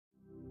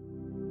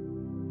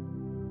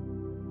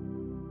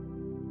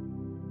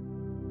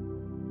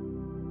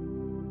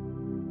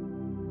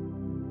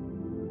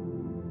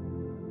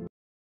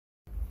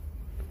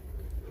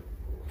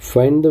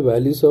Find the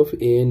values of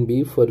a and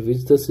b for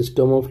which the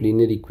system of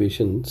linear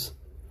equations.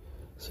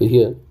 So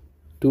here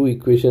two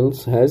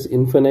equations has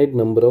infinite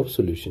number of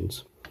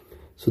solutions.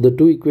 So the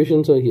two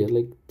equations are here,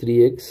 like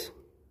 3x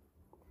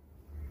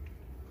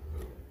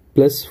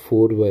plus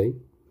 4y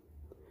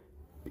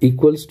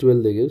equals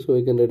 12 they give. So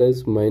I can write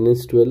as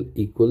minus 12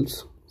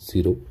 equals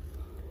 0.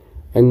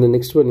 And the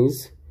next one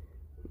is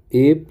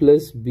a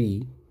plus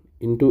b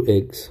into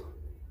x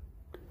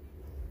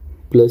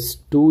plus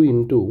 2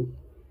 into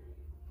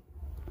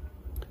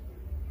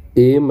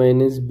a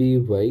minus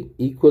by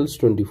equals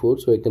 24.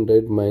 So I can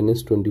write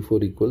minus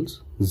 24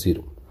 equals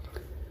 0.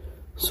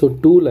 So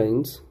two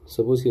lines,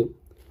 suppose here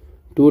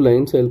two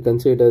lines I will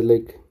consider as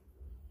like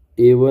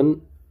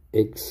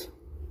a1x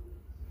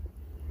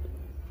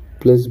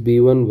plus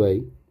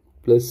b1y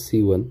plus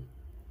c1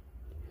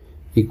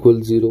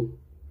 equals 0,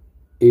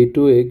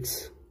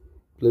 a2x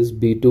plus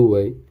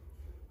b2y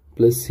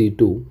plus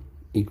c2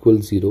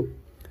 equals 0,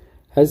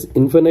 has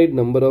infinite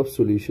number of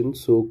solutions.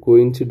 So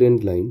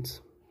coincident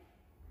lines.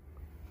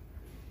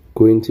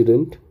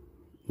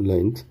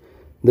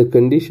 The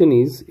condition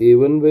is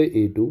a1 by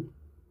a2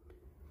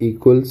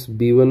 equals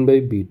b1 by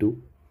b2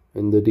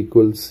 and that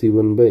equals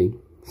c1 by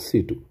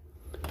c2.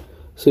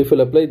 So if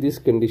I'll apply this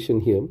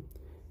condition here,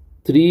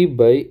 3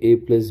 by a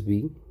plus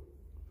b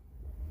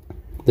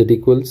that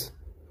equals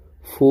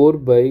 4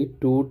 by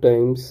 2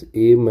 times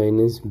a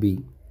minus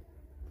b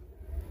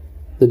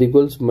that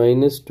equals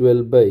minus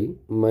 12 by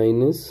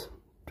minus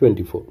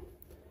 24.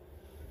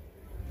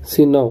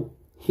 See now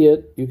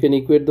here you can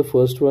equate the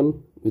first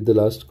one with the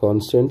last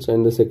constants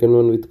and the second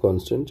one with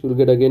constants. You will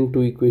get again two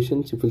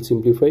equations. If you will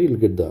simplify, you will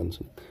get the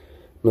answer.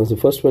 Now the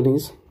first one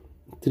is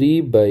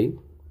 3 by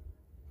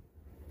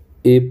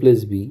a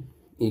plus b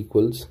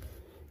equals,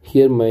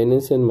 here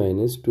minus and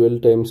minus,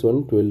 12 times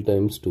 1, 12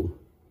 times 2.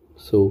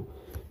 So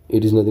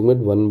it is nothing but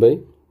 1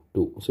 by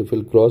 2. So if you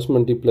will cross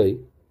multiply,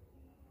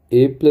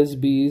 a plus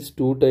b is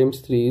 2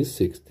 times 3 is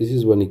 6. This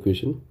is one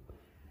equation.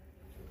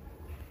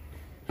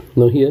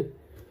 Now here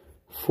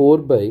 4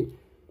 by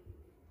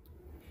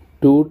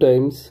 2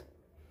 times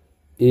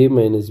a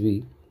minus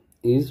b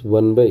is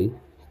 1 by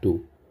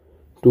 2.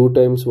 2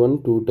 times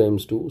 1, 2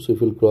 times 2. So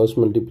if you will cross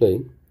multiply,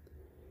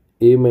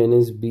 a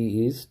minus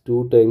b is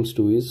 2 times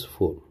 2 is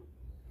 4.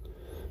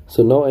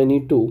 So now I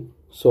need to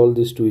solve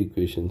these two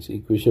equations.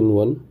 Equation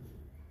 1,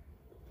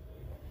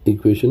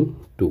 equation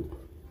 2.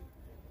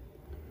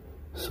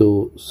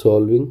 So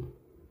solving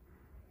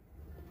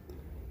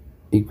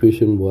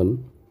equation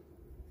 1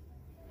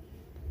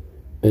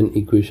 and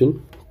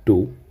equation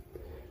 2,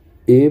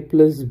 a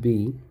plus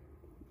b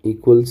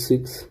equals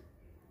 6,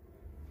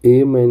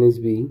 a minus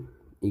b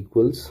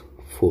equals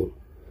 4.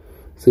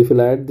 So if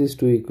I add these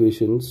two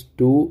equations,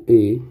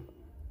 2a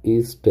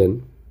is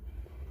 10,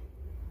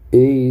 a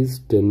is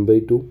 10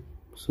 by 2,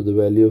 so the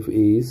value of a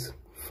is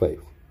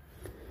 5.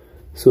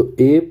 So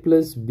a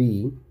plus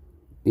b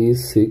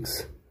is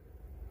 6,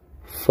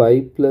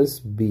 5 plus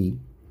b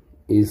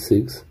is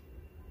 6,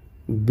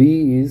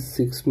 b is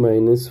 6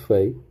 minus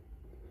 5,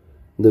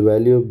 the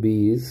value of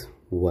b is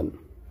 1.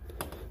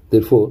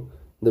 Therefore,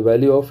 the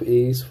value of a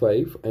is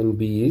 5 and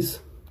b is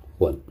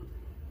 1.